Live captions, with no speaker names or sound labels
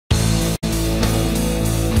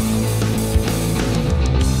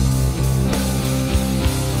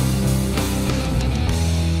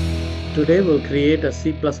Today we'll create a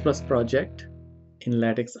C++ project in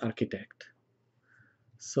Lattix Architect.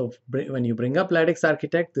 So when you bring up Lattix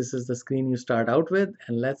Architect, this is the screen you start out with,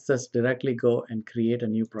 and let's just directly go and create a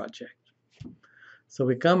new project. So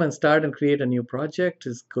we come and start and create a new project.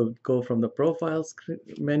 Just go from the Profiles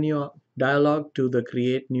menu dialog to the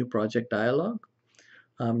Create New Project dialog.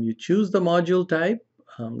 You choose the module type.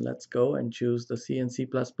 Let's go and choose the C and C++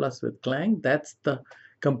 with Clang. That's the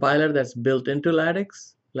compiler that's built into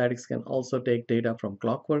Lattix. Lattix can also take data from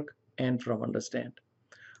Clockwork and from Understand.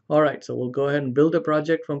 All right, so we'll go ahead and build a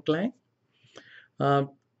project from Clang.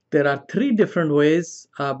 There are three different ways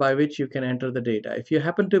by which you can enter the data. If you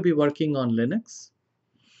happen to be working on Linux,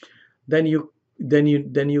 then you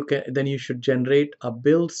should generate a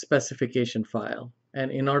build specification file.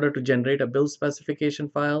 And in order to generate a build specification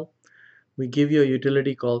file, we give you a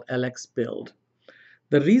utility called lxbuild.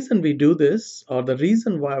 The reason we do this, or the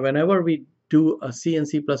reason why whenever we do a C and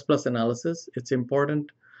C++ analysis, it's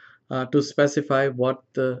important to specify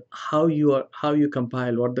how you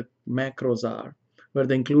compile, what the macros are, where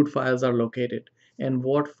the include files are located, and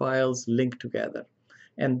what files link together.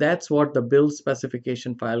 And that's what the build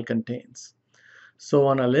specification file contains. So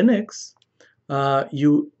on a Linux,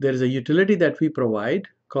 there is a utility that we provide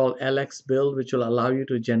called lxbuild, which will allow you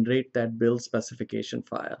to generate that build specification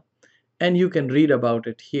file. And you can read about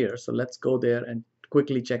it here. So let's go there and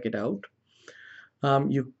quickly check it out.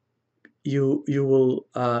 You will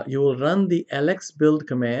run the lxbuild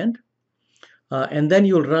command, and then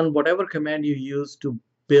you'll run whatever command you use to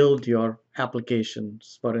build your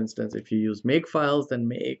applications. For instance, if you use makefiles, then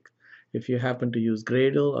make. If you happen to use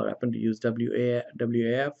Gradle or happen to use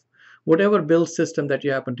WAF, whatever build system that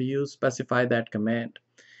you happen to use, specify that command.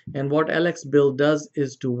 And what lxbuild does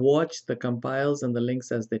is to watch the compiles and the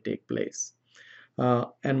links as they take place.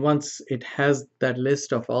 And once it has that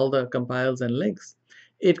list of all the compiles and links,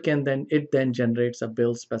 it then generates a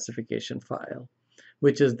build specification file,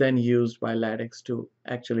 which is then used by Lattix to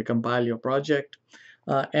actually compile your project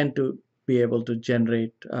and to be able to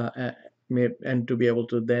generate and to be able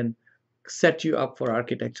to then set you up for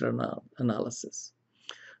architecture analysis.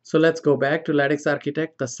 So let's go back to Lattix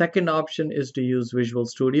Architect. The second option is to use Visual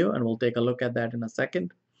Studio, and we'll take a look at that in a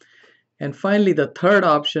second. And finally, the third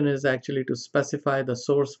option is actually to specify the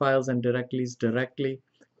source files and directories directly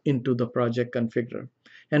into the project configurer.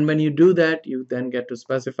 And when you do that, you then get to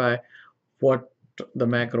specify what the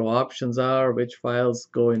macro options are, which files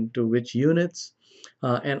go into which units,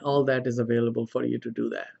 and all that is available for you to do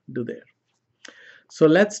there. So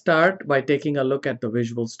let's start by taking a look at the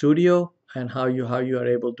Visual Studio and how you are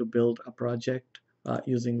able to build a project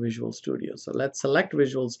using Visual Studio. So let's select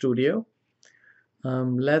Visual Studio.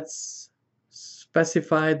 Let's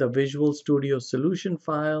specify the Visual Studio solution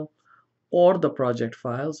file or the project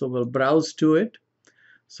file. So we'll browse to it.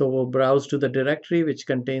 So we'll browse to the directory which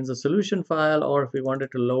contains a solution file, or if we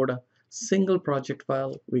wanted to load a single project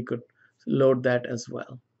file, we could load that as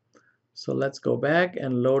well. So let's go back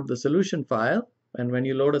and load the solution file. And when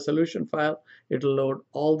you load a solution file, it'll load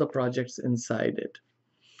all the projects inside it.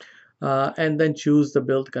 And then choose the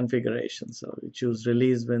build configuration. So you choose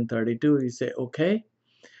release Win32, you say OK.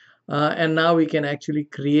 And now we can actually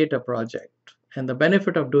create a project. And the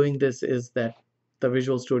benefit of doing this is that the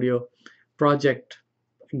Visual Studio project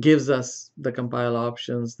gives us the compile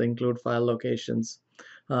options, the include file locations,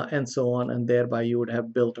 and so on. And thereby you would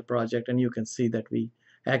have built a project. And you can see that we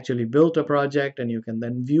actually built a project, and you can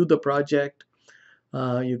then view the project.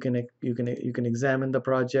 You can examine the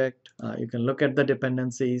project. You can look at the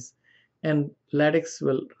dependencies, and Lattix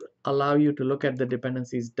will allow you to look at the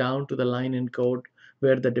dependencies down to the line in code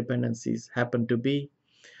where the dependencies happen to be.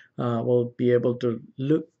 We'll be able to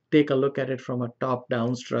take a look at it from a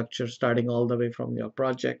top-down structure, starting all the way from your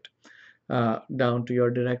project down to your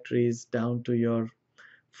directories, down to your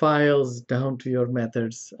files, down to your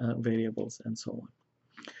methods, variables, and so on.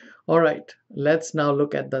 All right, let's now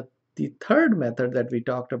look at the third method that we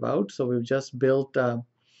talked about. So we've just built the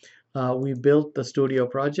Studio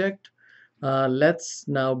project. Let's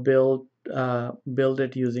now build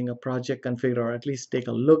it using a project configurer, or at least take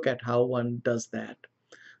a look at how one does that.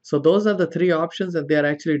 So those are the three options, and they are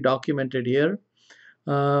actually documented here.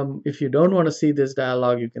 If you don't want to see this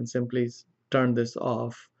dialog, you can simply turn this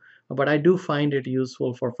off. But I do find it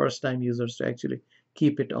useful for first-time users to actually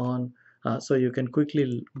keep it on, so you can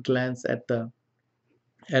quickly glance at the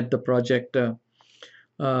project, at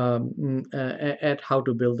how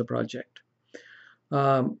to build the project.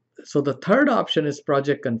 So the third option is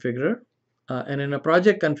project configurer. And in a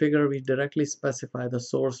project configurer, we directly specify the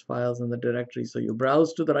source files and the directory. So you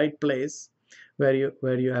browse to the right place where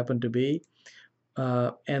you happen to be,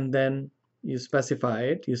 and then you specify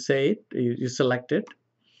it, you say it, you select it.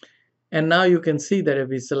 And now you can see that if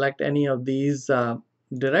we select any of these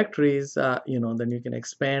directories, then you can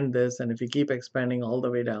expand this. And if you keep expanding all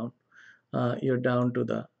the way down, you're down to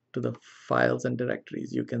the files and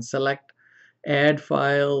directories. You can select, add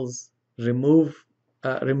files, remove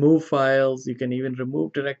files. You can even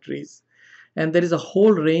remove directories. And there is a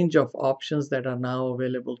whole range of options that are now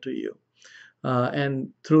available to you. And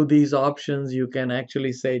through these options, you can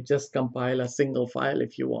actually say just compile a single file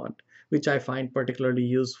if you want, which I find particularly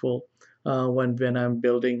useful when I'm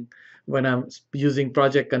building, when I'm using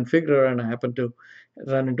Project Configurer and I happen to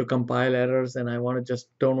run into compile errors and I want to just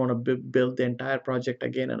don't want to build the entire project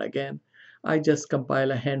again and again. I just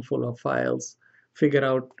compile a handful of files, figure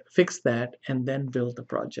out, fix that, and then build the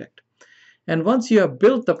project. And once you have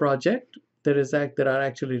built the project, there are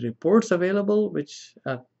actually reports available, which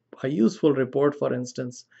a useful report, for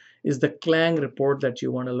instance, is the Clang report that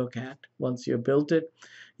you want to look at. Once you have built it,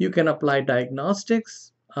 you can apply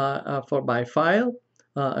diagnostics for by file.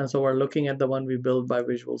 And so we're looking at the one we built by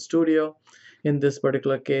Visual Studio in this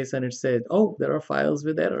particular case, and it said, oh, there are files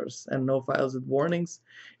with errors and no files with warnings.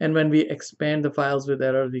 And when we expand the files with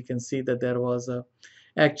errors, we can see that there was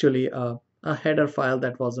actually a header file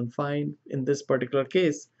that wasn't fine. In this particular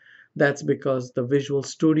case, that's because the Visual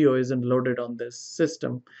Studio isn't loaded on this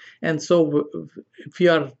system. And so if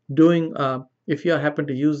you are doing, if you happen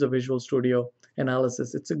to use the Visual Studio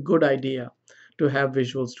analysis, it's a good idea to have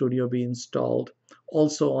Visual Studio be installed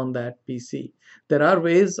also on that PC. There are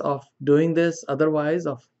ways of doing this otherwise,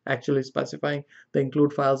 of actually specifying the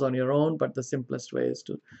include files on your own, but the simplest way is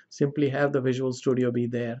to simply have the Visual Studio be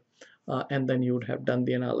there, and then you would have done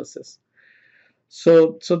the analysis.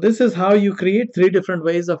 So this is how you create 3 different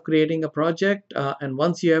ways of creating a project. And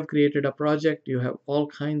once you have created a project, you have all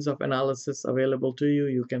kinds of analysis available to you.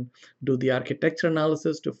 You can do the architecture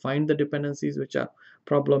analysis to find the dependencies which are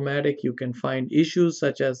problematic. You can find issues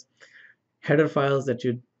such as header files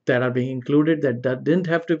that are being included that didn't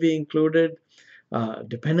have to be included,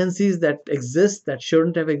 dependencies that exist that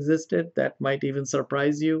shouldn't have existed, that might even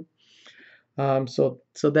surprise you. So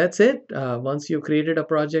that's it. Once you created a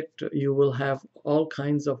project, you will have all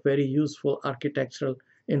kinds of very useful architectural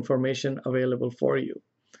information available for you.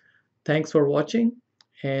 Thanks for watching.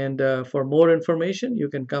 And for more information, you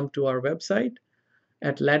can come to our website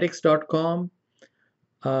at lattix.com,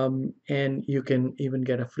 and you can even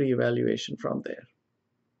get a free evaluation from there.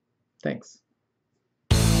 Thanks.